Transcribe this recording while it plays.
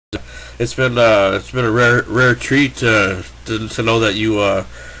It's been a rare treat to know that you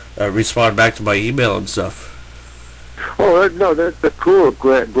respond back to my email and stuff. Oh, no, that's cool.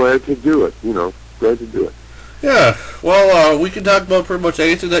 Glad to do it. Glad to do it. Yeah, well, we can talk about pretty much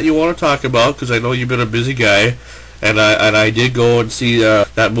anything that you want to talk about because I know you've been a busy guy, and I did go and see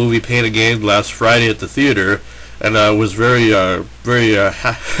that movie Pain and Gain last Friday at the theater, and I was very your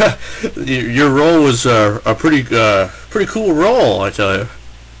role was a pretty cool role, I tell you.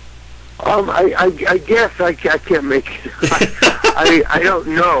 I guess I can't make it. I don't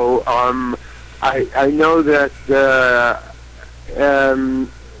know. I know that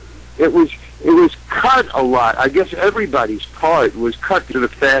it was cut a lot. I guess everybody's part was cut to the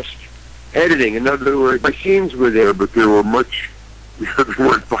fast editing. In other words, my scenes were there, but they were they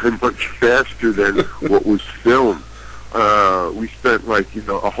weren't by much faster than what was filmed. We spent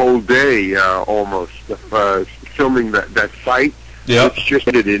a whole day almost filming that fight. Yeah. It's just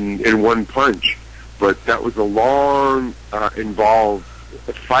did in one punch, but that was a long, involved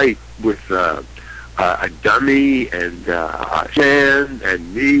fight with a dummy and sand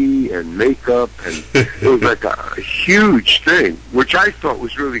and me and makeup, and it was like a huge thing, which I thought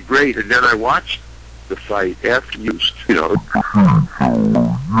was really great. And then I watched the fight after used.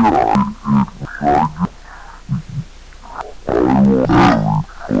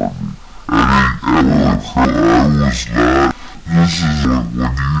 This is like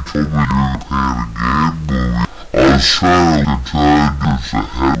when you told me you were playing a game movie. I was trying to get the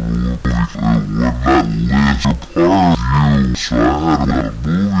head it would not list a part of you, so I had a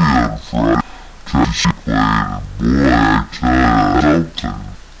movie on Friday to see playing, and boy, I tell you something.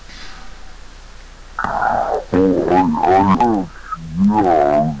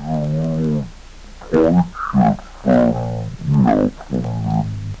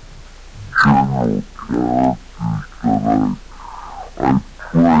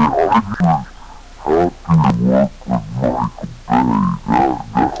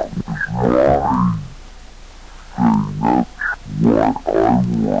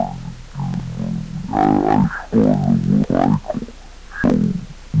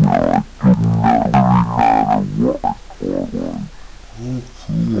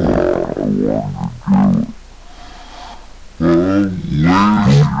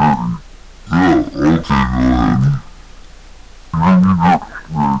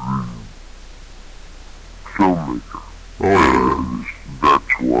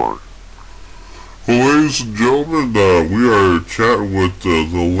 Ladies and gentlemen, we are chatting with the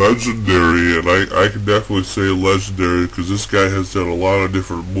legendary, and I can definitely say legendary because this guy has done a lot of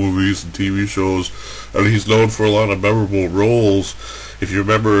different movies and TV shows, and he's known for a lot of memorable roles. If you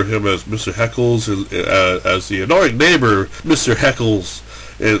remember him as Mr. Heckles, as the annoying neighbor, Mr. Heckles,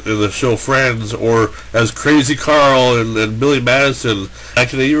 in the show Friends, or as Crazy Carl and Billy Madison. I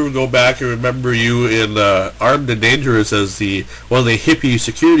can even go back and remember you in Armed and Dangerous as one of the hippie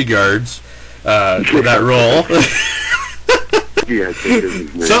security guards. In that role. Yeah,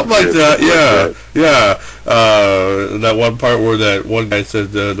 something like that. Yeah. That one part where that one guy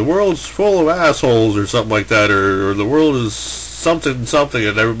said the world's full of assholes or something like that, or the world is something,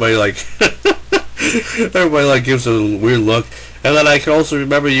 and everybody gives a weird look. And then I can also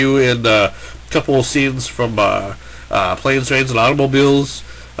remember you in a couple of scenes from Planes, Trains, and Automobiles.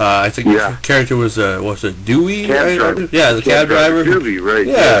 I think your character was it Dewey? Cab driver. Yeah, the cab driver. Dewey, right?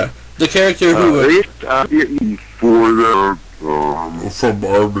 Yeah. The character who for the from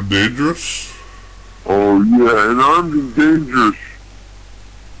Armed and Dangerous. Oh yeah, and Armed and Dangerous.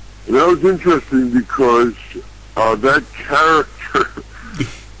 That was interesting because that character.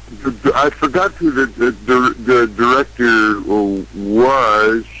 I forgot who the director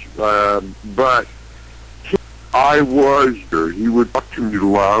was, but I was there. He would talk to me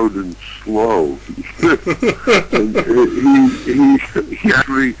loud and slow. And he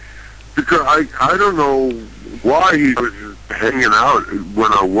actually. Because I don't know why he was hanging out when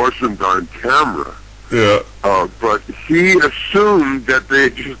I wasn't on camera. Yeah. But he assumed that they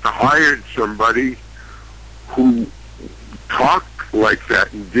just hired somebody who talked like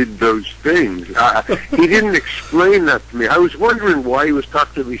that and did those things. He didn't explain that to me. I was wondering why he was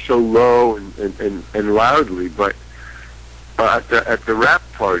talking to me so low and loudly. But at the rap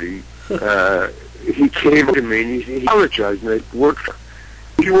party, he came to me and he apologized, and I worked for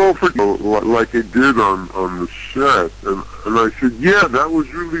you over like I did on the set, and I said, yeah, that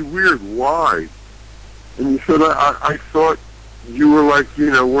was really weird. Why? And he said, I thought you were like,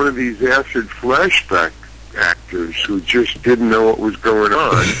 one of these acid flashback actors who just didn't know what was going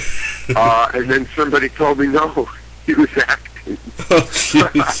on. And then somebody told me, no, he was acting. Oh,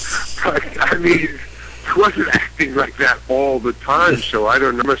 jeez. But, I mean, wasn't acting like that all the time, so I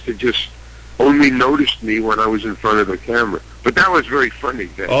don't know. Must have just only noticed me when I was in front of the camera. But that was very funny.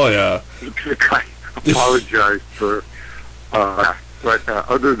 Oh yeah. The guy apologized for. But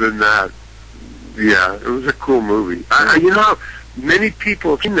other than that, yeah, it was a cool movie. You know, many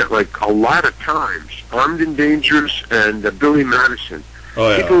people have seen it like a lot of times. Armed and Dangerous and Billy Madison. Oh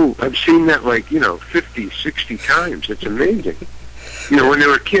yeah. People have seen that like 50, 60 times. It's amazing. When they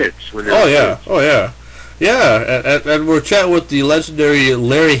were kids. Oh yeah. Yeah, and we're chatting with the legendary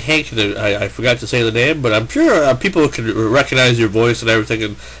Larry Hankin. I forgot to say the name, but I'm sure people can recognize your voice and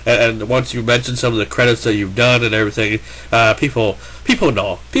everything. And once you mention some of the credits that you've done and everything, people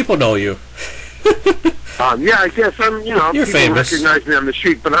know you. Yeah, I guess I'm. You're people famous. Recognize me on the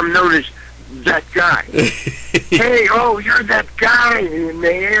street, but I'm known as that guy. Hey, you're that guy,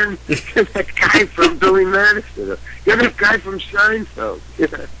 man. You're that guy from Billy Madison. You're that guy from Seinfeld.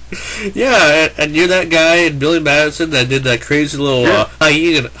 Yeah, and you're that guy in Billy Madison that did that crazy little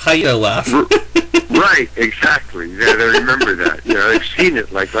hyena laugh. Right, exactly. Yeah, I remember that. I've seen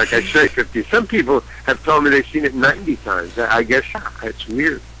it, like I say, 50. Some people have told me they've seen it 90 times. I guess it's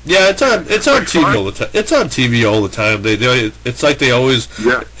weird. Yeah, it's on TV all the time. It's on TV all the time. It's like they always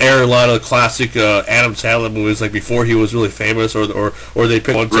air a lot of classic Adam Sandler movies, like before he was really famous, or they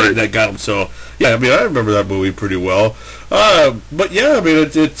pick one that got him. So yeah, I mean, I remember that movie pretty well. But yeah, I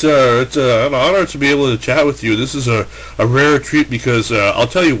mean, it's an honor to be able to chat with you. This is a rare treat because I'll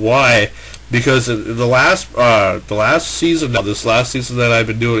tell you why. Because the last season that I've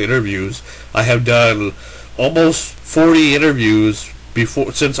been doing interviews, I have done almost 40 interviews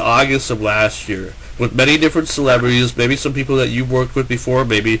since August of last year with many different celebrities, maybe some people that you've worked with before,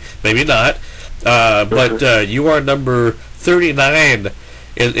 maybe not. But you are number 39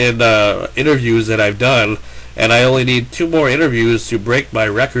 in interviews that I've done, and I only need 2 more interviews to break my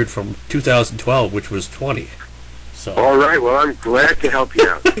record from 2012, which was 20. So. All right. Well, I'm glad to help you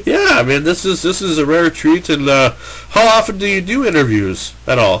out. Yeah, I mean, this is a rare treat. And how often do you do interviews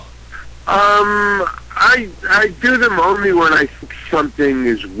at all? I do them only when I think something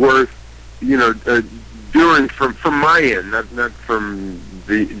is worth doing from my end, not from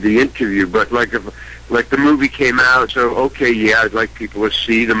the interview, but like if the movie came out, so okay, yeah, I'd like people to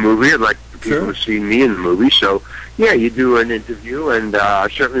see the movie. I'd like people to see me in the movie. So yeah, you do an interview, and I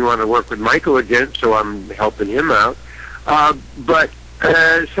certainly want to work with Michael again, so I'm helping him out. But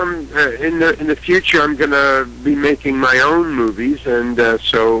in the future, I'm going to be making my own movies, and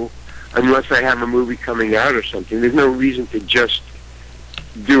so unless I have a movie coming out or something, there's no reason to just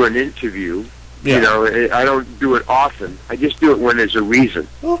do an interview. Yeah. I don't do it often. I just do it when there's a reason.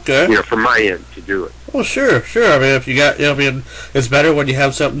 Okay. From my end to do it. Well, sure. I mean, if you got, I mean, it's better when you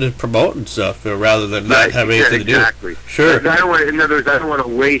have something to promote and stuff, rather than not have anything to do. Exactly. Sure. In other words, I don't want to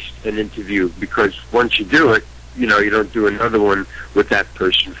waste an interview, because once you do it, you don't do another one with that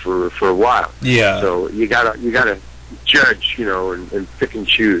person for a while. Yeah. So you gotta judge, and pick and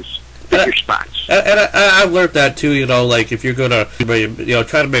choose. Pick your spots. And I've learned that too. Like if you're gonna,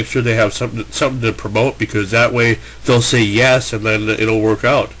 try to make sure they have something to promote, because that way they'll say yes, and then it'll work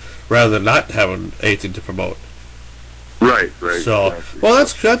out, rather than not having anything to promote. Right. So, exactly. Well,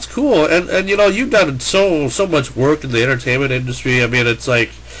 that's cool, and you've done so much work in the entertainment industry. I mean, it's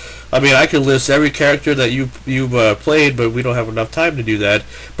like, I could list every character that you've played, but we don't have enough time to do that.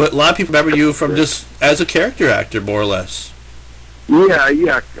 But a lot of people remember you from just as a character actor, more or less. Yeah.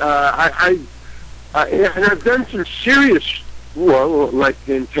 And I've done some serious, like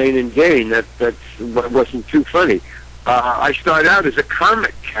in Pain and Gain. That wasn't too funny. I started out as a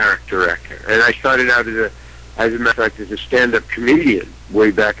comic character actor, and I started out as a matter of fact, as a stand-up comedian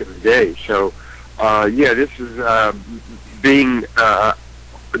way back in the day. So, this is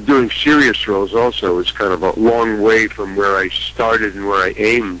doing serious roles also is kind of a long way from where I started and where I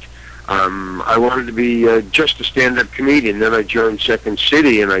aimed. I wanted to be just a stand-up comedian. Then I joined Second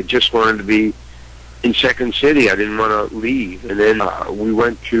City, and I just wanted to be in Second City. I didn't want to leave. And then we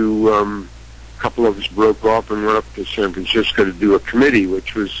went to, a couple of us broke off and went up to San Francisco to do a committee,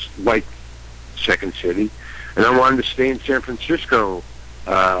 which was like Second City. And I wanted to stay in San Francisco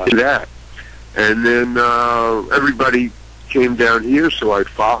do that. And then everybody came down here, so I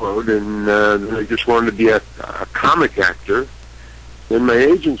followed, and I just wanted to be a comic actor. Then my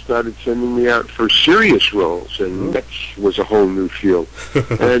agent started sending me out for serious roles, and that was a whole new field.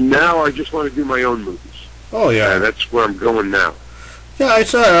 And now I just want to do my own movies. Oh yeah, that's where I'm going now. Yeah, I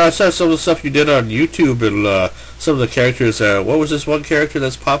saw some of the stuff you did on YouTube, and some of the characters. What was this one character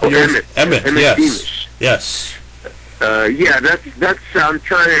that's popular? Emmett. Yes. Bemis. Yes. I'm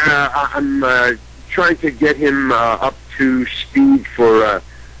trying to get him up to speed for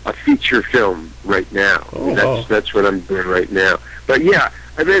a feature film right now. Oh, That's what I'm doing right now. But yeah,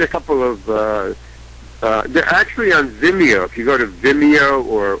 I made a couple of. They're actually on Vimeo. If you go to Vimeo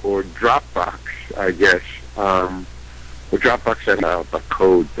or Dropbox, I guess. Well, Dropbox has a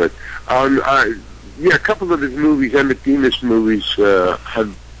code, but yeah, a couple of his movies, Emmett Demas movies,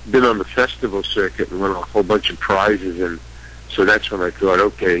 have been on the festival circuit and won a whole bunch of prizes, and so that's when I thought,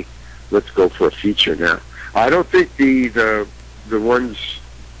 okay, let's go for a feature now. I don't think the ones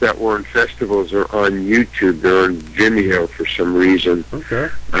that were in festivals are on YouTube. They're on Vimeo for some reason. okay.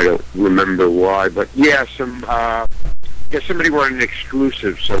 I don't remember why, but yeah, somebody wanted an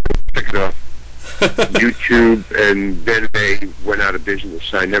exclusive, so we took it off YouTube, and then they went out of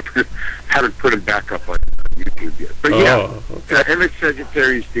business. I haven't put them back up on YouTube yet. But yeah, Emmett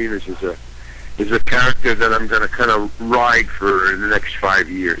Sagittarius Demas is a character that I'm going to kind of ride for the next 5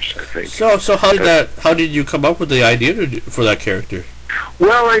 years, I think. So how did you come up with the idea for that character?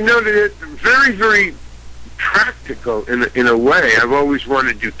 Well, I know that it's very, very practical in a way. I've always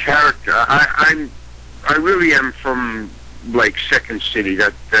wanted to do character. I really am from like Second City.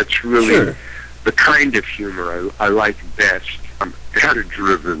 That's really Sure. the kind of humor I like best.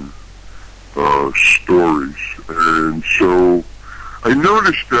 Character-driven stories, and so I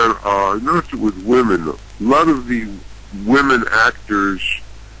noticed it with women. A lot of the women actors,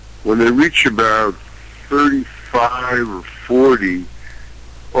 when they reach about 35 or 40,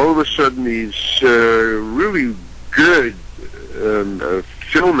 all of a sudden these really good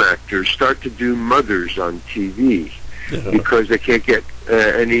film actors start to do mothers on TV because they can't get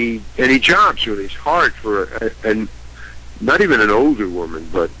any jobs. Really, it's hard for and not even an older woman,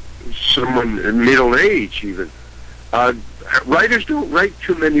 but someone in middle age even. Writers don't write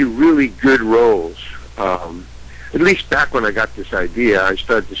too many really good roles. At least back when I got this idea, I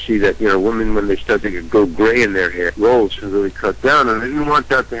started to see that, women, when they start to go gray in their hair, roles have really cut down, and I didn't want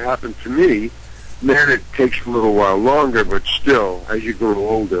that to happen to me. Man, it takes a little while longer, but still, as you grow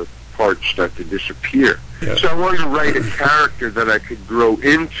older, parts start to disappear. Yeah. So I wanted to write a character that I could grow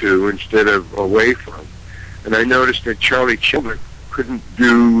into instead of away from. And I noticed that Charlie Children couldn't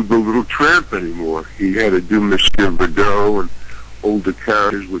do The Little Tramp anymore. He had to do Monsieur Verdot and older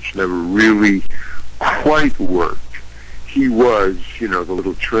characters, which never really quite worked. He was, the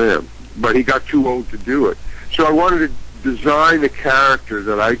Little Tramp, but he got too old to do it. So I wanted to design a character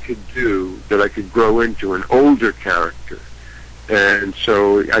that I could do, that I could grow into, an older character. And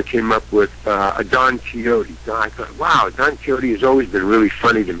so I came up with a Don Quixote. I thought, wow, Don Quixote has always been really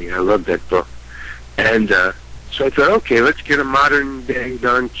funny to me. I love that book. And so I thought, okay, let's get a modern-day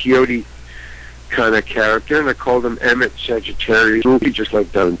Don Quixote kind of character, and I called him Emmett Sagittarius, just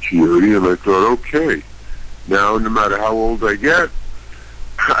like Don Quixote, and I thought, okay, now no matter how old I get,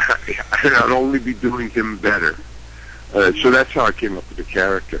 I'll only be doing him better. So that's how I came up with the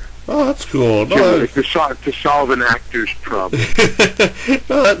character. Oh, that's cool. To solve an actor's problem.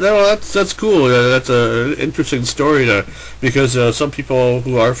 That's cool. That's an interesting story because some people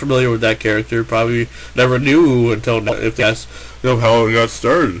who are familiar with that character probably never knew until if they asked how it got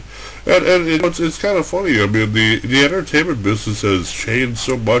started. And it's kind of funny. I mean, the entertainment business has changed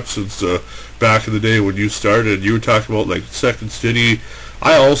so much since back in the day when you started. You were talking about like Second City.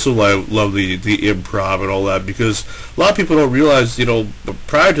 I also love the improv and all that because a lot of people don't realize,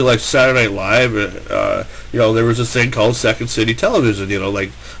 prior to like Saturday Night Live, there was this thing called Second City Television, like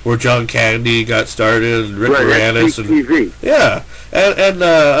where John Candy got started and Rick Moranis and TV. Yeah, and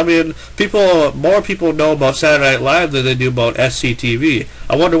I mean, more people know about Saturday Night Live than they do about SCTV.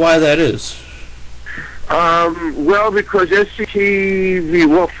 I wonder why that is. Well, because SCTV.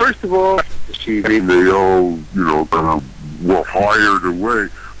 Well, first of all, TV, they all kind of were hired away.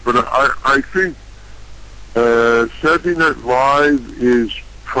 But I think Saturday Night Live is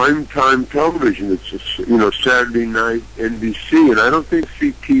primetime television. It's just, Saturday night NBC, and I don't think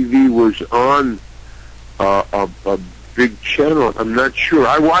CTV was on a big channel. I'm not sure.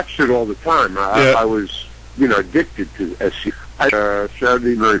 I watched it all the time. I was, addicted to SC.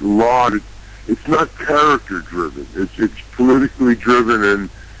 Saturday Night Live. It's not character driven. It's politically driven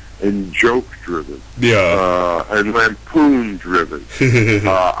and joke driven. Yeah. And lampoon driven.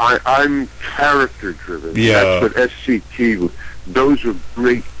 I'm character driven. Yeah. That's what SCT was. Those were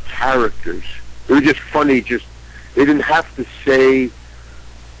great characters. They were just funny. They didn't have to say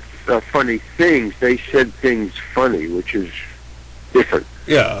funny things. They said things funny, which is different.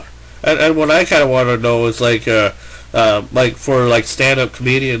 Yeah. And what I kind of want to know is like for stand-up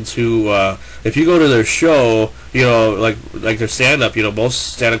comedians who, if you go to their show, like their stand-up,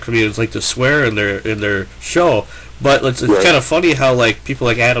 most stand-up comedians like to swear in their show. But it's Right. kind of funny how like people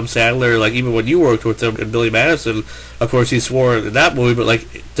like Adam Sandler, like even when you worked with him and Billy Madison, of course he swore in that movie, but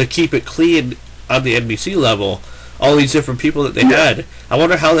like to keep it clean on the NBC level, all these different people that they had. I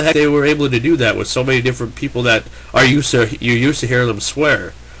wonder how the heck they were able to do that with so many different people that are you're used to hearing them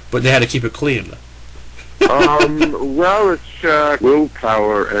swear, but they had to keep it clean. Well, it's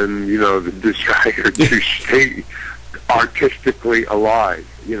willpower and, the desire to stay artistically alive.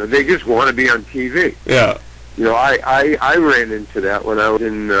 They just want to be on TV. Yeah. I ran into that when I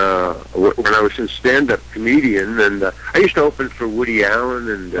was in stand-up comedian, and I used to open for Woody Allen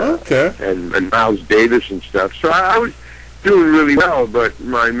and Miles Davis and stuff. So I was doing really well, but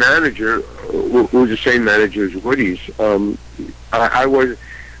my manager, who was the same manager as Woody's,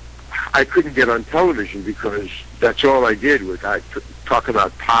 I couldn't get on television because that's all I did was I talk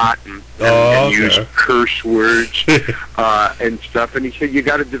about pot and use curse words and stuff. And he said, you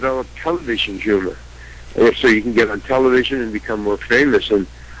got to develop television humor so you can get on television and become more famous. And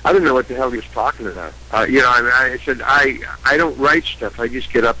I didn't know what the hell he was talking about. I said, I don't write stuff. I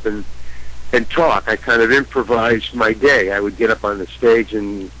just get up and talk. I kind of improvise my day. I would get up on the stage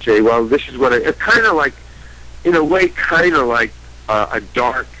and say, well, this is what kind of like, in a way, kind of like a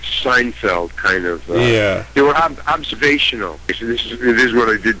dark Seinfeld kind of. They were observational. So this is what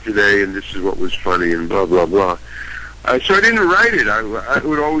I did today, and this is what was funny, and blah, blah, blah. So I didn't write it. I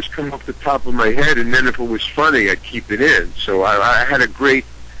would always come off the top of my head, and then if it was funny, I'd keep it in. So I had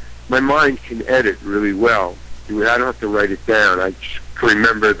my mind can edit really well. I don't have to write it down. I just can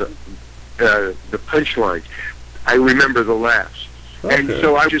remember the punchlines. I remember the laughs. Okay. And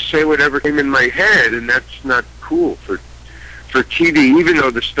so I just say whatever came in my head, and that's not cool for TV, even though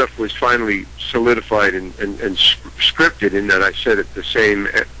the stuff was finally solidified and scripted in that I said it the same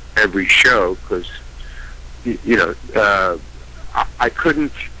every show, because I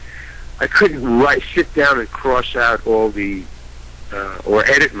couldn't sit down and cross out all the or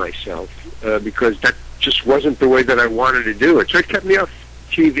edit myself because that just wasn't the way that I wanted to do it. So it kept me off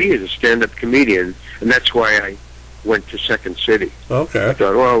TV as a stand-up comedian, and that's why I went to Second City. Okay. I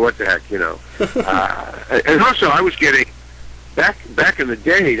thought, well, what the heck, and also I was getting back in the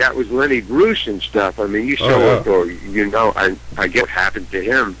day. That was Lenny Bruce and stuff. I mean, you saw it, or I get what happened to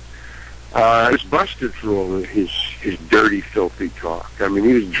him. I was busted for all of his dirty, filthy talk. I mean,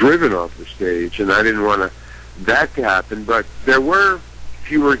 he was driven off the stage, and I didn't want that to happen. But there were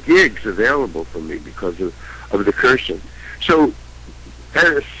fewer gigs available for me because of the cursing. So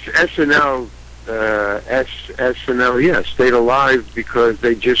SNL, stayed alive because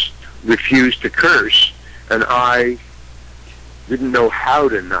they just refused to curse, and I didn't know how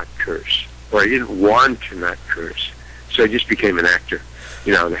to not curse, or I didn't want to not curse. So I just became an actor.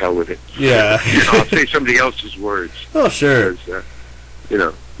 The hell with it. Yeah. I'll say somebody else's words. Oh, sure. Because,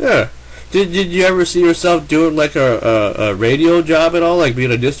 Yeah. Did you ever see yourself doing like a radio job at all, like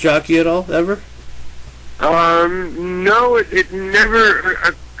being a disc jockey at all, ever? No, it never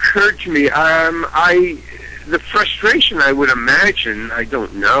occurred to me. The frustration I would imagine, I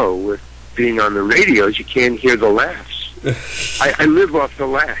don't know, with being on the radio is you can't hear the laughs. I live off the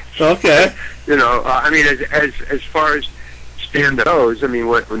laughs. Okay. I mean, as far as stand-up goes, I mean,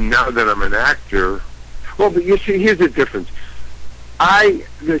 now that I'm an actor, well, but you see, here's the difference.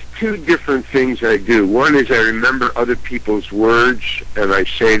 There's two different things I do. One is I remember other people's words, and I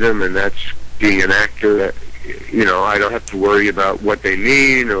say them, and that's being an actor. I don't have to worry about what they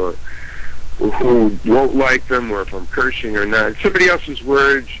mean, or who won't like them, or if I'm cursing or not. Somebody else's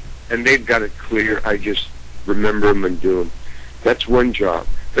words, and they've got it clear. I just remember them and do them. That's one job.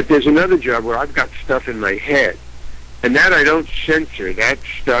 But there's another job where I've got stuff in my head, and that I don't censor. That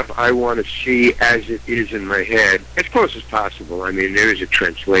stuff I want to see as it is in my head, as close as possible. I mean, there is a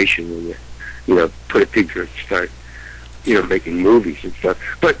translation when you put a picture and start, making movies and stuff.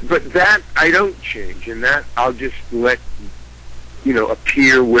 But that I don't change, and that I'll just let,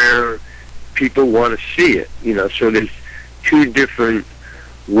 appear where people want to see it. So there's two different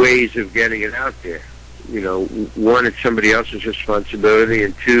ways of getting it out there. One, it's somebody else's responsibility,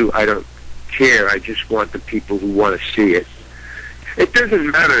 and two, I don't care. I just want the people who want to see it. It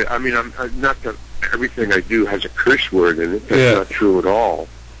doesn't matter. I mean, I'm not that everything I do has a curse word in it. That's not true at all.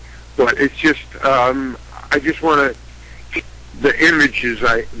 But it's just, I just want to keep the images,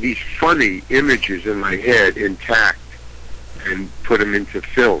 these funny images in my head intact and put them into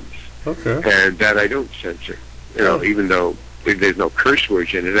films. Okay. And that I don't censor. Even though there's no curse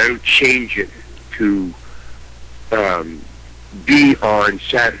words in it, I don't change it to be on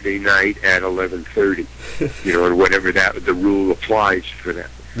Saturday night at 11:30, or whatever the rule applies for that.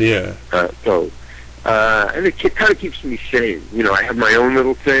 Yeah. And it kind of keeps me sane. I have my own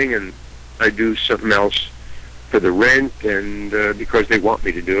little thing, and I do something else for the rent and because they want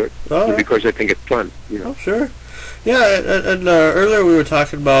me to do it, and because I think it's fun. Oh, sure. Yeah, and earlier we were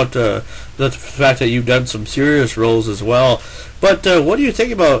talking about the fact that you've done some serious roles as well. But what do you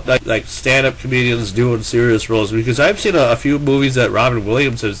think about like stand-up comedians doing serious roles? Because I've seen a few movies that Robin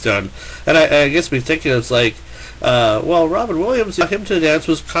Williams has done, and I guess me thinking it's like, well, Robin Williams, him to dance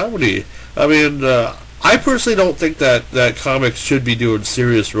was comedy. I mean, I personally don't think that comics should be doing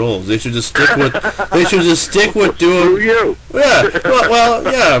serious roles. They should just stick with doing. Who you? Yeah, well,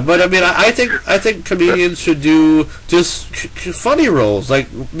 yeah, but I mean, I think comedians should do just funny roles, like,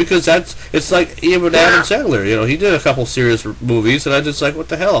 because it's like even Adam Sandler. You know, he did a couple serious movies, and I just like, what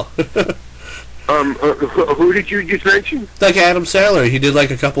the hell. Who did you just mention? Like Adam Sandler, he did like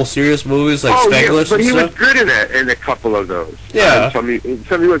a couple serious movies, like Spanglish but and he stuff. was good in a couple of those. Yeah.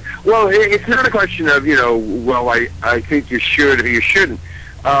 Well, it's not a question of, well, I think you should or you shouldn't.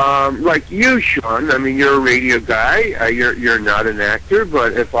 Like you, Sean, I mean, you're a radio guy. You're not an actor,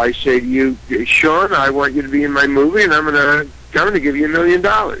 but if I say to you, Sean, I want you to be in my movie, and I'm gonna give you $1 million.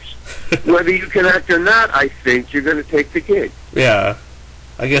 Whether you can act or not, I think you're going to take the gig. Yeah.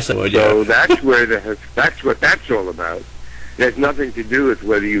 I guess I would, yeah. So that's what that's all about. It has nothing to do with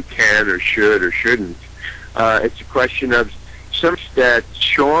whether you can or should or shouldn't. It's a question of some that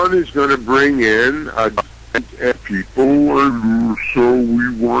Sean is going to bring in people, and so we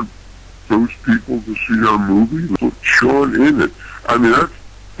want those people to see our movie. Put Sean in it. I mean, that's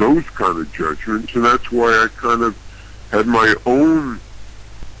those kind of judgments, and that's why I kind of had my own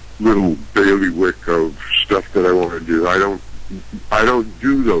little bailiwick of stuff that I want to do. I don't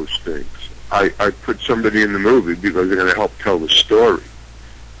do those things. I put somebody in the movie because they're going to help tell the story,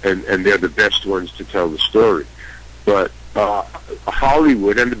 and they're the best ones to tell the story. But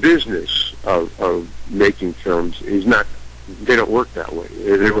Hollywood and the business of making films is not, they don't work that way.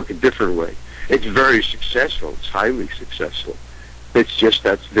 They work a different way. It's very successful. It's highly successful. It's just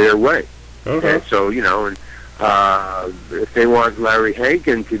that's their way. Okay. And so, if they want Larry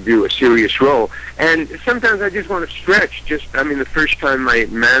Hankin to do a serious role, and sometimes I just want to stretch. The first time my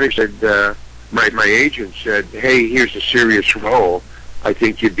manager, my agent said, "Hey, here's a serious role. I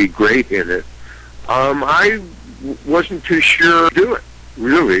think you'd be great in it." I wasn't too sure to do it.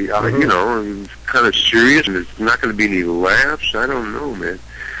 Really, I'm kind of serious, and there's not going to be any laughs. I don't know, man.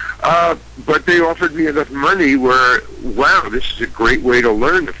 But they offered me enough money where, wow, this is a great way to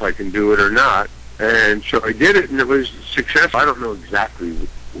learn if I can do it or not. And so I did it, and it was successful. I don't know exactly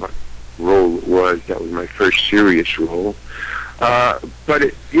what role it was. That was my first serious role.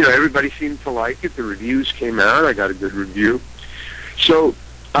 But everybody seemed to like it. The reviews came out. I got a good review. So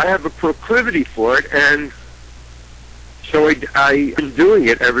I have a proclivity for it, and so I've been doing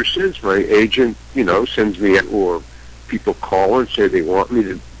it ever since. My agent, sends me, or people call and say they want me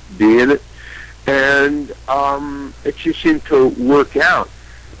to be in it, and it just seemed to work out.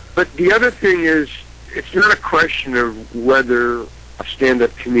 But the other thing is, it's not a question of whether a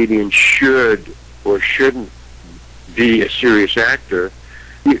stand-up comedian should or shouldn't be a serious actor.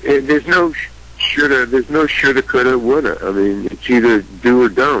 There's no shoulda, coulda, woulda. I mean, it's either do or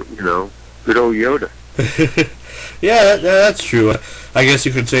don't, Good old Yoda. Yeah, that's true. I guess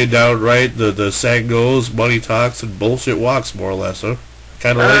you could say downright the saying goes, money talks and bullshit walks, more or less, huh?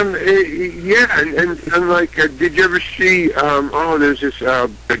 Kind of yeah, and like, did you ever see, there's this,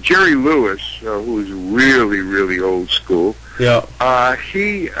 Jerry Lewis, who is really, really old school. Yeah.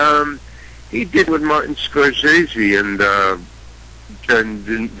 He did with Martin Scorsese and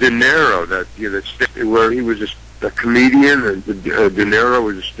De Niro, where he was a comedian, and De Niro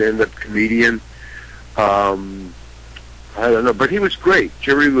was a stand-up comedian. I don't know, but he was great.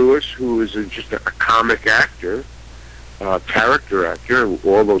 Jerry Lewis, who was just a comic actor, character actor in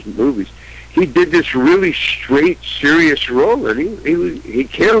all those movies, he did this really straight, serious role, and he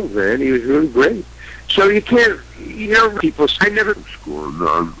killed, man. He was really great. So you can't, people say, I never scored.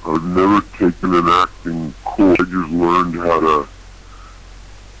 I've never taken an acting course. I just learned how to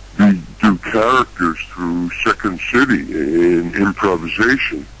do characters through Second City in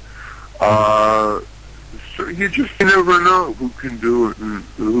improvisation. So you just never know who can do it and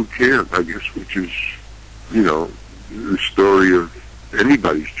who can't, I guess, which is, the story of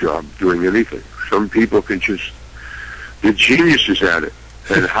anybody's job doing anything. Some people can they're geniuses at it.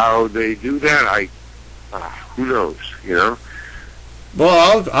 And how they do that, who knows,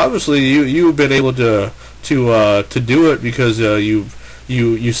 Well, obviously you've been able to do it because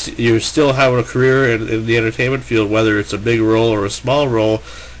you're still having a career in the entertainment field, whether it's a big role or a small role.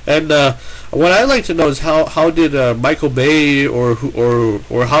 And what I'd like to know is how did Michael Bay or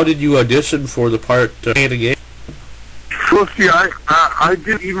how did you audition for the part Pain and Gain? Well, see, I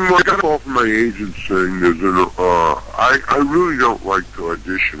did even when I got off my agent saying I really don't like to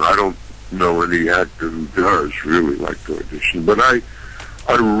audition. I don't know any actor who does really like to audition, but I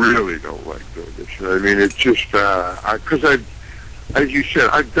really don't like to audition. I mean, it's just because as you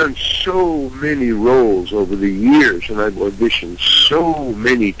said, I've done so many roles over the years, and I've auditioned so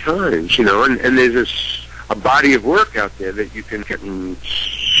many times, you know, and there's a body of work out there that you can get and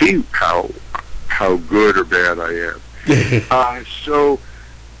see how good or bad I am. So,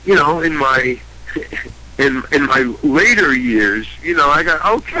 you know, in my later years, you know, I got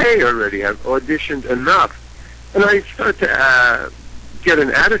okay already. I've auditioned enough, and I start to get an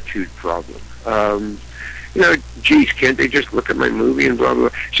attitude problem. You know, geez, can't they just look at my movie and blah, blah,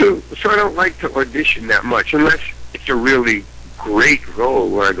 blah. So I don't like to audition that much unless it's a really great role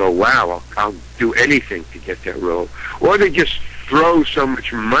where I go, wow, I'll do anything to get that role. Or they just throw so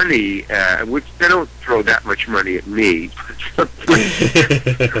much money, which they don't throw that much money at me.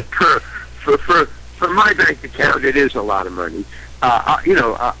 for my bank account, it is a lot of money. You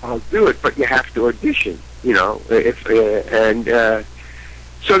know, I'll do it, but you have to audition, you know,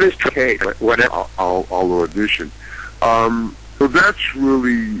 so there's okay, whatever. I'll audition. So that's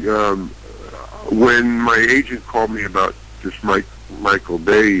really when my agent called me about this Michael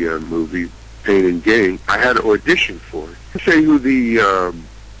Bay movie, Pain and Gain. I had to audition for it. I say who the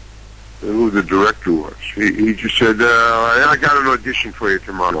director was. He just said, "I got an audition for you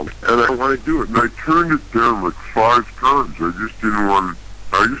tomorrow," and I want to do it. And I turned it down like 5 times. I just didn't want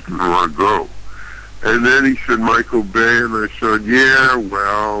to go. And then he said Michael Bay, and I said, yeah,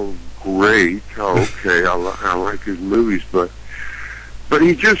 well, great, okay, I like his movies, but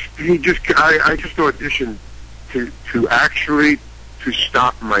I just auditioned to actually to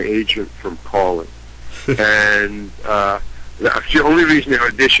stop my agent from calling, and that's the only reason I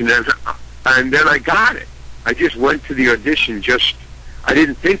auditioned, and then I got it. I just went to the audition. I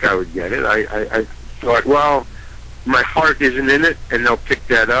didn't think I would get it. I thought, well, my heart isn't in it, and they'll pick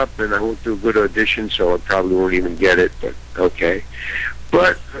that up, and I won't do a good audition, so I probably won't even get it, but okay.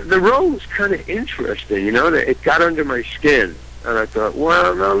 But the role was kind of interesting, you know, it got under my skin, and I thought,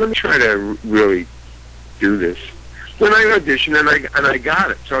 well, no, let me try to really do this. Then I auditioned, and I got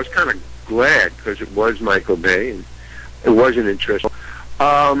it, so I was kind of glad, because it was Michael Bay, and it wasn't interesting.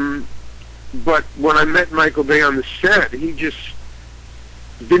 But when I met Michael Bay on the set, he just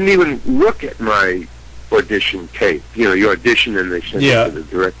didn't even look at my audition tape. You know, you audition and they send it to the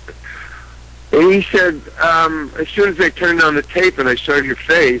director. And he said, as soon as they turned on the tape and I saw your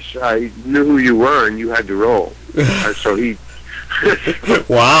face, I knew who you were and you had to roll. So he...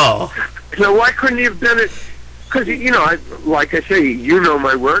 Wow. So why couldn't he have done it? Because, you know, like I say, you know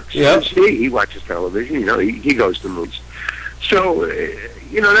my works. Yep. He watches television. You know, he goes to movies. So,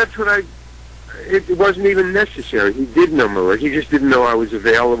 you know, that's what it wasn't even necessary. He did know my work. He just didn't know I was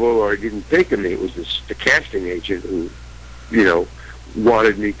available, or he didn't think of me. It was the casting agent who, you know,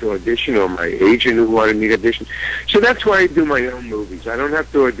 wanted me to audition, or my agent who wanted me to audition. So that's why I do my own movies. I don't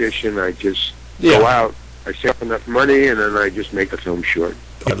have to audition. I just go out, I save up enough money, and then I just make a film short.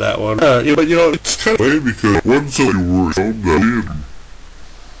 That one. But, you know, it's kind of weird because once you were filmed that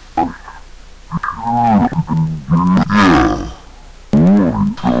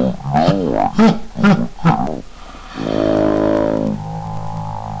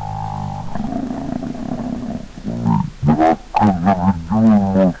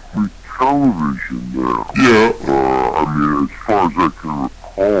television now. Yeah. I mean, as far as I can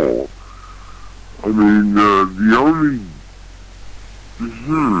recall. I mean, the only... You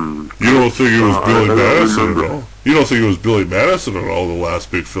don't think it was Billy Madison at all? You don't think it was Billy Madison at all, the last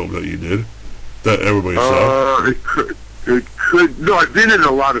big film that you did? That everybody saw? It could... No, I've been in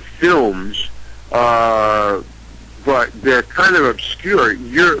a lot of films, but they're kind of obscure.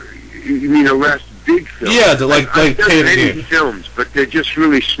 You mean the last big film? Yeah, I've done many films, but they're just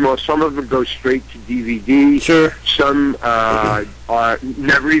really small. Some of them go straight to DVD. Sure. Some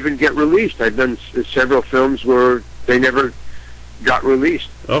never even get released. I've done several films where they never got released.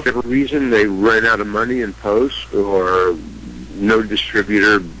 Oh. For whatever reason, they ran out of money in post, or no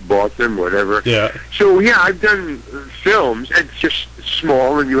distributor bought them, whatever. Yeah. So, yeah, I've done films. It's just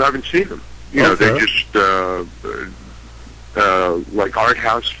small, and you haven't seen them. You know, they're just like art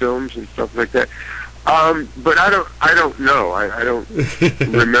house films and stuff like that. But I don't know. I don't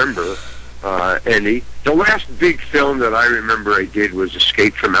remember. any. The last big film that I remember I did was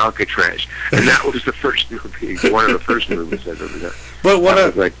Escape from Alcatraz, and that was the first movie, one of the first movies I've ever done. But what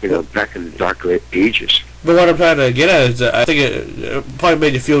that was like, back in the dark ages. But what I'm trying to get at is that I think it probably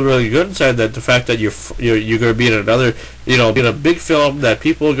made you feel really good inside, that the fact that you're going to be in another, in a big film that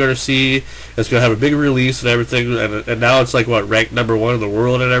people are going to see. It's going to have a big release and everything, and now it's like ranked #1 in the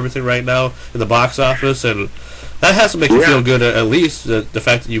world and everything right now in the box office, and that has to make you feel good, at least the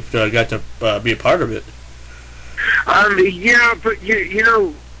fact that you got to be a part of it. Yeah, but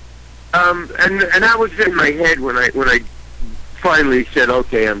and that was in my head when I finally said,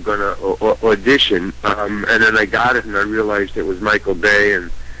 okay, I'm going to audition, and then I got it, and I realized it was Michael Bay,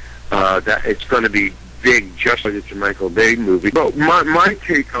 and that it's going to be big, just like it's a Michael Bay movie. But my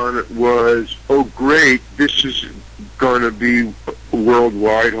take on it was, oh, great, this is going to be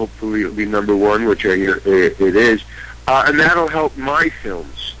worldwide. Hopefully it'll be #1, which I hear it is, and that'll help my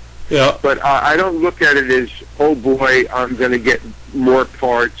films. Yeah. But I don't look at it as, oh boy, I'm going to get more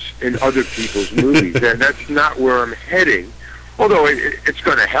parts in other people's movies. That's not where I'm heading. Although it's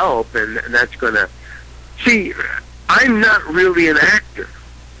going to help, and that's going to... See, I'm not really an actor.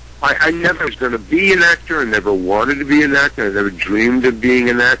 I never was going to be an actor. I never wanted to be an actor. I never dreamed of being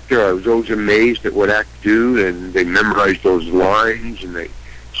an actor. I was always amazed at what actors do, and they memorize those lines, and they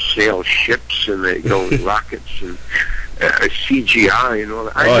sail ships, and they go in rockets, and CGI, and all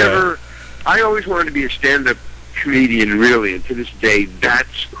that. I always wanted to be a stand-up comedian, really, and to this day,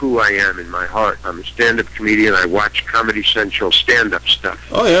 that's who I am in my heart. I'm a stand-up comedian. I watch Comedy Central stand-up stuff.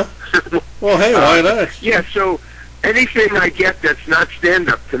 Oh, yeah? Well, hey, why not? Yeah, so anything I get that's not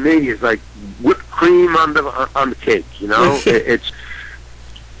stand-up to me is like whipped cream on the cake, It's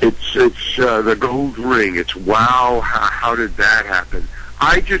the gold ring. It's, wow, how did that happen?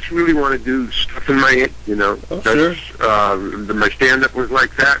 I just really want to do stuff in my head, Oh, that's, sure. My stand-up was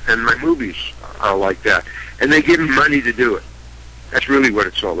like that, and my movies are like that. And they give me money to do it. That's really what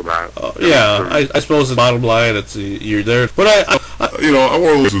it's all about. Yeah, I suppose the bottom line, it's you're there. But I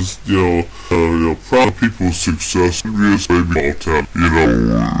want to just, proud of people's success. Maybe all time,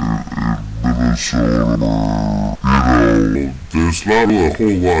 Minnesota, there's not really a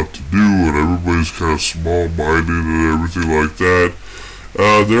whole lot to do, and everybody's kind of small-minded and everything like that.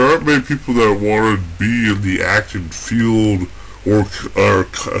 There aren't many people that want to be in the acting field or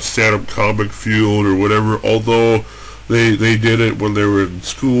a stand-up comic field or whatever, although they did it when they were in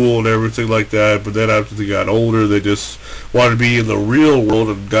school and everything like that, but then after they got older, they just wanted to be in the real world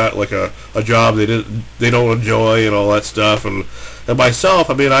and got like a job they don't enjoy and all that stuff. And myself,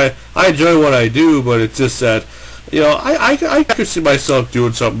 I mean, I enjoy what I do, but it's just that, I could see myself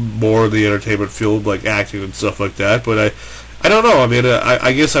doing something more in the entertainment field, like acting and stuff like that, but I don't know. I mean,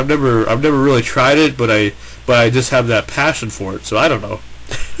 I guess I've never really tried it, but I just have that passion for it. So I don't know.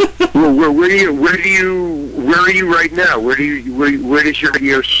 Well, where are you right now? Where does your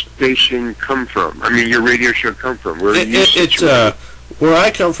radio station come from? I mean, your radio show come from? Where are you situated? Where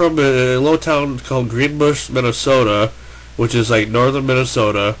I come from, a little town called Greenbush, Minnesota, which is like northern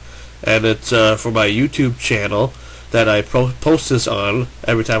Minnesota, and it's for my YouTube channel that I post this on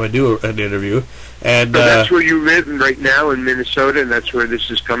every time I do an interview. And so that's where you live right now in Minnesota, and that's where this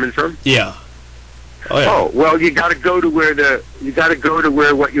is coming from? Yeah. Oh, yeah. Oh, well, you got to go to where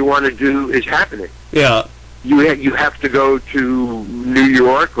what you want to do is happening. Yeah. You have to go to New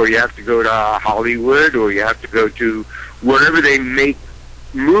York, or you have to go to Hollywood, or you have to go to wherever they make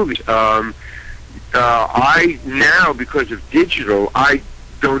movies. I now, because of digital, I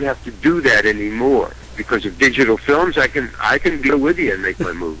don't have to do that anymore. Because of digital films, I can go with you and make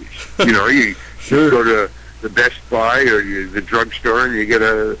my movies. You sure. go to the Best Buy or the drugstore, and you get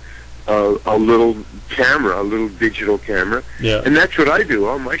a little camera, a little digital camera. Yeah. And that's what I do.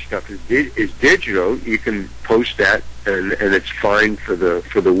 All my stuff is digital. You can post that, and it's fine for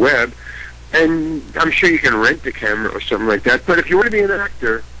the web. And I'm sure you can rent the camera or something like that. But if you want to be an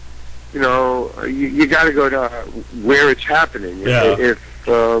actor, you got to go to where it's happening. Yeah. If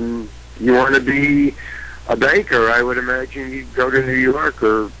you want to be a banker, I would imagine you'd go to New York,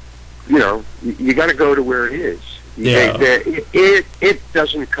 or you got to go to where it is. Yeah. It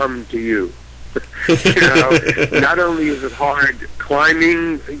doesn't come to you. Not only is it hard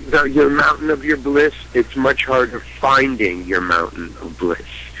climbing your mountain of your bliss, it's much harder finding your mountain of bliss.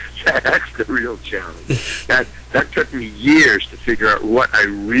 That's the real challenge. That took me years to figure out what I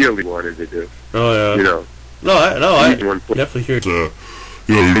really wanted to do. Oh yeah. I definitely hear it.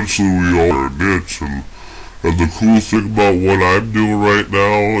 Eventually we all are niche, and the cool thing about what I'm doing right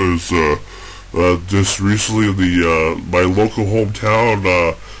now is just recently my local hometown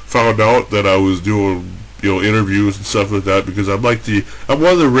found out that I was doing interviews and stuff like that, because I'm one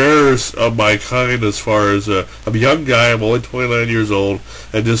of the rarest of my kind as far as I'm a young guy. I'm only 29 years old,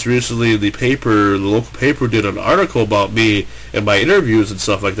 and just recently the local paper did an article about me and my interviews and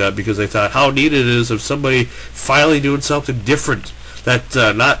stuff like that, because they thought how neat it is of somebody finally doing something different that's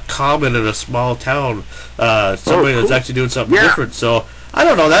not common in a small town. Somebody cool. that's actually doing something different. So I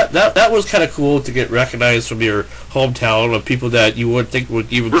don't know, that was kind of cool to get recognized from your hometown of people that you wouldn't think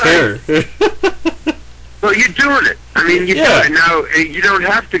would even care. Well, you're doing it. I mean, you're doing it. Now, you don't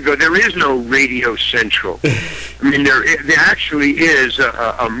have to go. There is no Radio Central. I mean, there actually is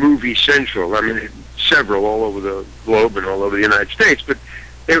a Movie Central. I mean, several all over the globe and all over the United States, but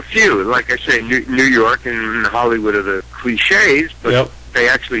there are few. Like I say, New York and Hollywood are the cliches, but they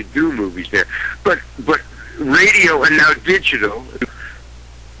actually do movies there. But radio and now digital,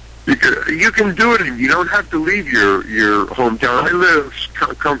 you can do it. You don't have to leave your hometown.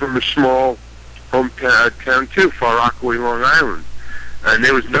 I come from a small hometown too, Far Rockaway, Long Island, and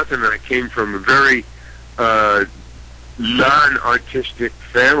there was nothing. I came from a very non-artistic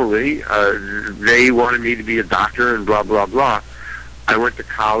family. They wanted me to be a doctor and blah blah blah. I went to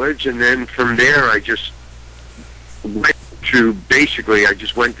college, and then from there I just went to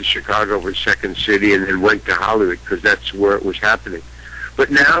Chicago for Second City, and then went to Hollywood because that's where it was happening. But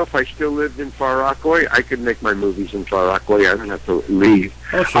now, if I still lived in Far Rockaway, I could make my movies in Far Rockaway. I don't have to leave.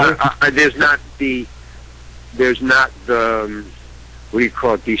 Oh, sure. There's not the what do you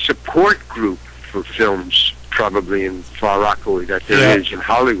call it? The support group for films probably in Far Rockaway that there is in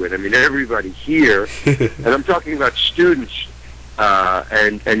Hollywood. I mean, everybody here, and I'm talking about students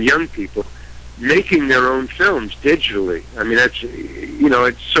and young people making their own films digitally. I mean, that's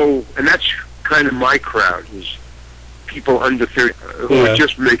it's so, and that's kind of my crowd is people under 30 who are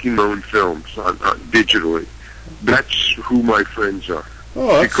just making their own films digitally. That's who my friends are.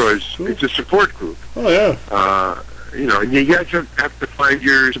 Oh, because cool. It's a support group. Oh yeah. And you guys have to find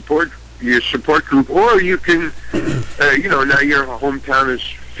your support group, or you can, now your hometown has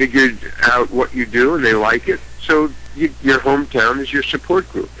figured out what you do and they like it, so your hometown is your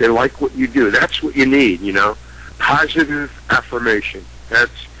support group. They like what you do. That's what you need. Positive affirmation.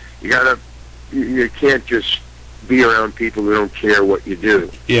 You can't just be around people who don't care what you do.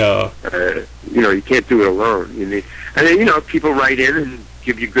 Yeah. You can't do it alone. You need, and then, people write in and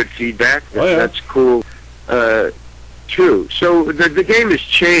give you good feedback. That's cool, too. So the game has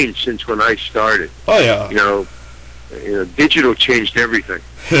changed since when I started. Oh yeah. Digital changed everything.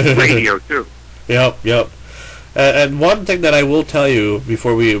 Radio too. Yep. And one thing that I will tell you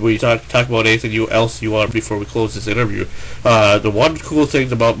before we talk about anything else you want before we close this interview, the one cool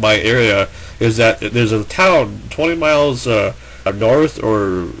thing about my area is that there's a town 20 miles north,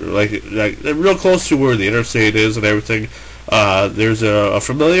 or like real close to where the interstate is and everything. There's a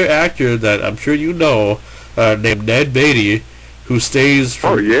familiar actor that I'm sure you know, named Ned Beatty, who stays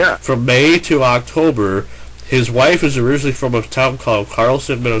from May to October. His wife is originally from a town called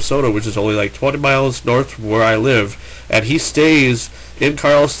Carlson, Minnesota, which is only like 20 miles north from where I live, and he stays in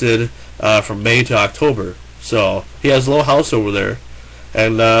Carlson from May to October. So he has a little house over there,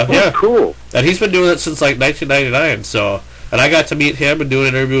 and cool. And he's been doing it since like 1999. So, and I got to meet him and do an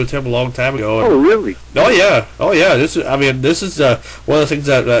interview with him a long time ago. Oh, really? Oh yeah. This is one of the things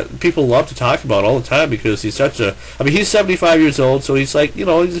that people love to talk about all the time, because he's he's 75 years old, so he's like,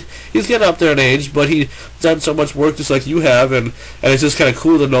 he's getting up there in age, but he's done so much work just like you have, and it's just kind of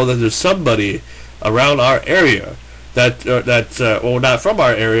cool to know that there's somebody around our area that's not from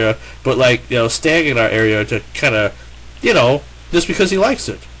our area, but staying in our area to kind of, just because he likes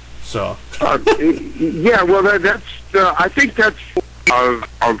it. So. That's. I think that's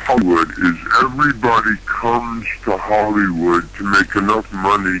of Hollywood is everybody comes to Hollywood to make enough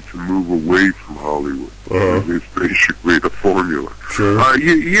money to move away from Hollywood. It's basically the formula. Sure.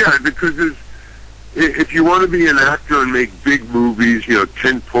 Because if you want to be an actor and make big movies,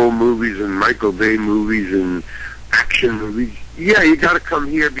 tentpole movies and Michael Bay movies and action movies, you got to come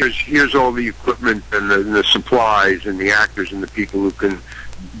here, because here's all the equipment and the supplies and the actors and the people who can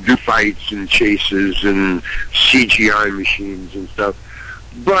do fights and chases and CGI machines and stuff.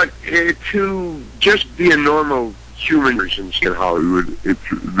 But to just be a normal human person in Hollywood, this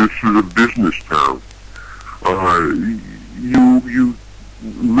is a business town. You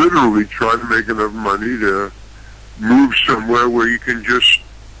literally try to make enough money to move somewhere where you can just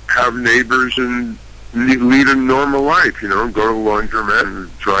have neighbors and lead a normal life, go to the laundromat and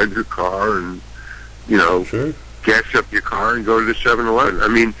drive your car and, Sure. gas up your car and go to the 7-Eleven. I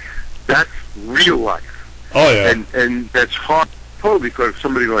mean, that's real life. Oh yeah. And that's hard to pull, because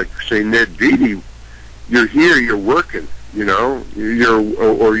somebody like, say, Ned Beatty, you're here, you're working, you're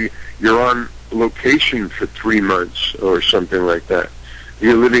on location for 3 months or something like that.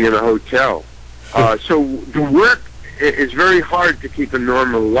 You're living in a hotel. So the work is very hard to keep a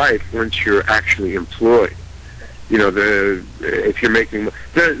normal life once you're actually employed. You know, if you're making...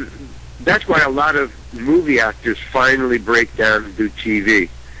 That's why a lot of movie actors finally break down and do TV.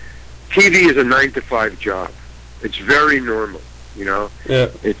 TV is a 9-to-5 job. It's very normal, you know? Yeah.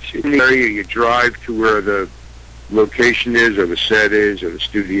 It's in the area, you drive to where the location is, or the set is, or the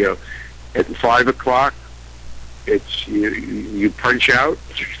studio. At 5 o'clock, it's you punch out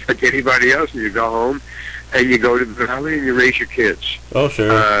just like anybody else, and you go home, and you go to the valley, and you raise your kids. Oh,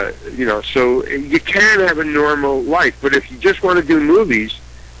 sure. You know, so you can have a normal life, but if you just want to do movies,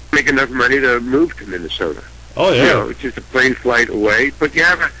 make enough money to move to Minnesota. Oh, yeah. You know, it's just a plane flight away, but you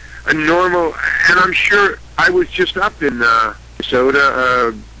have a normal, and I'm sure I was just up in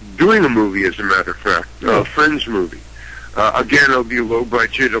Minnesota doing a movie, as a matter of fact, a Friends movie. Again, it'll be low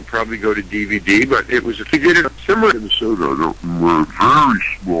budget. It'll probably go to DVD, but we did it similar to Minnesota. We're a very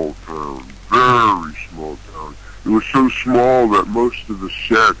small town, very small town. It was so small that most of the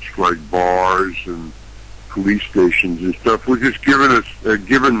sets, like bars and police stations and stuff, were just given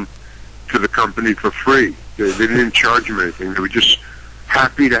to the company for free. They didn't charge them anything. They were just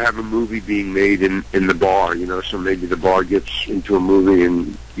happy to have a movie being made in the bar, you know, so maybe the bar gets into a movie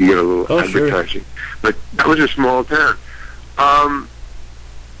and you get a little advertising. Sure. But that was a small town.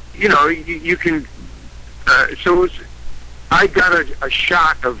 You know, you can, so I got a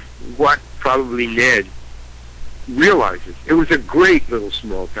shot of what probably Ned realizes. It was a great little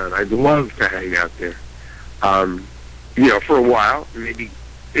small town. I'd love to hang out there, you know, for a while. Maybe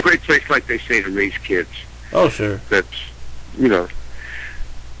a great place, like they say, to raise kids. Oh, sure. That's, you know.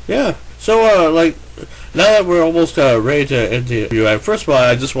 Yeah. So, like, now that we're almost ready to end the interview, first of all,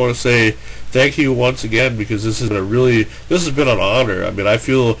 I just want to say thank you once again, because this has been an honor. I mean, I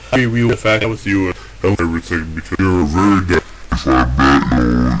feel very real the fact with you and everything, because you're a very good. If I met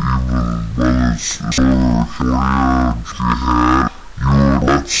you, even when it's sort of hand, you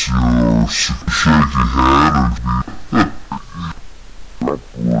would shake your hand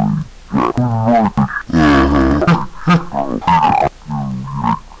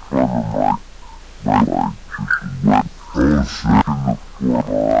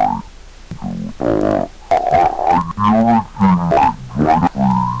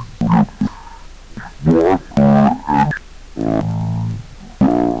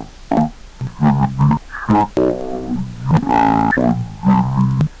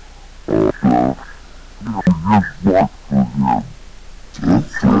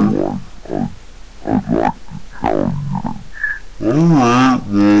Alright,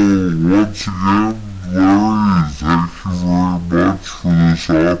 well, once again, Larry, thank you very much for this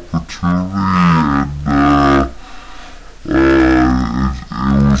opportunity, and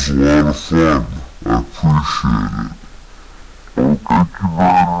it was a lot of fun. I appreciate it. Well, thank you very much. A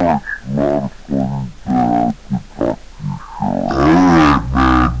lot of fun to talk to you, Sean. Alright,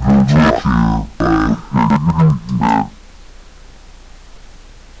 man, good luck here.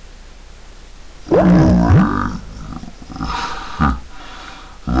 Bye.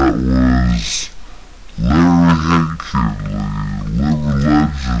 Alright. That was Larry Hankin, living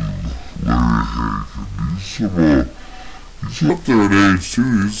legend, Larry Hankin. He's up there in age too.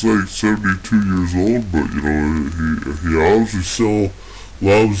 He's like 72 years old, but you know, he obviously still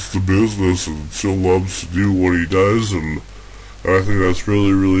loves the business and still loves to do what he does, and I think that's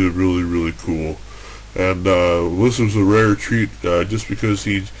really, really, really, really cool. And this was a rare treat, just because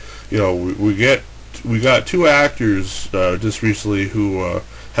he, you know, we got two actors just recently who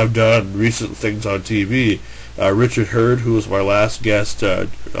have done recent things on TV. Richard Hurd, who was my last guest,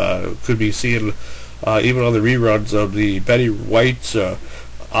 could be seen even on the reruns of the Betty White's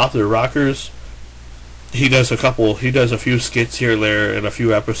Off the Rockers. He does a few skits here and there in a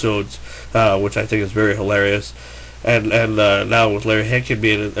few episodes, which I think is very hilarious. And now with Larry Hankin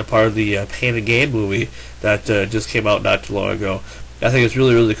being a part of the Pain and Gain movie that just came out not too long ago, I think it's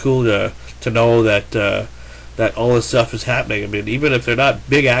really, really cool to know that that all this stuff is happening. I mean, even if they're not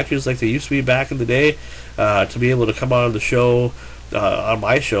big actors like they used to be back in the day, to be able to come on the show, on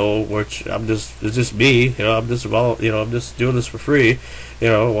my show, which it's just me, you know, I'm just doing this for free, you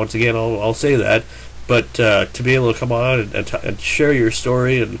know. Once again, I'll say that, but to be able to come on and share your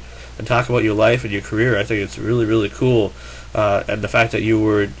story and talk about your life and your career, I think it's really, really cool. And the fact that you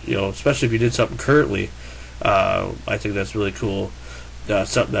were, you know, especially if you did something currently, I think that's really cool.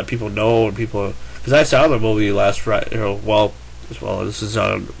 Something that people know, and people, because I saw the movie last Friday, you know, well, this is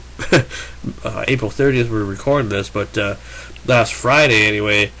on April 30th we're recording this, but last Friday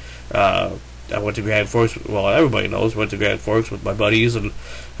anyway, I went to Grand Forks. Well, everybody knows, went to Grand Forks with my buddies, and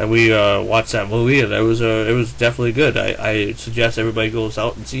we watched that movie, and it was definitely good. I suggest everybody goes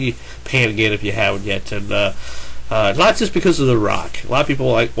out and see Pain Again if you haven't yet, and not just because of The Rock. A lot of people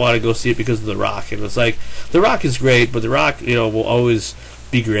want to go see it because of The Rock, and it's like The Rock is great, but The Rock, will always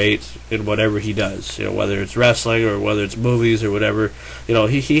be great in whatever he does. Whether it's wrestling or whether it's movies or whatever.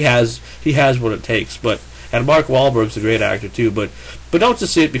 He has what it takes. And Mark Wahlberg's a great actor too. But don't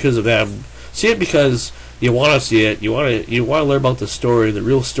just see it because of them. See it because you want to see it. You want to learn about the story, the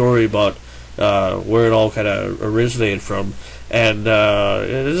real story about where it all kind of originated from, and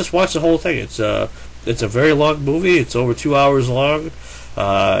just watch the whole thing. It's a very long movie. It's over 2 hours long. It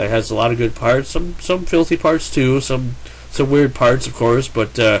has a lot of good parts, some filthy parts too, some weird parts, of course,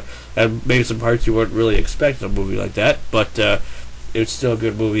 but and maybe some parts you wouldn't really expect in a movie like that. But it's still a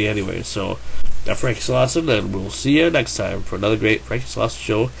good movie anyway. So, I'm Frankie Slauson, and we'll see you next time for another great Frankie Slauson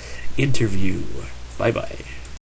Show interview. Bye bye.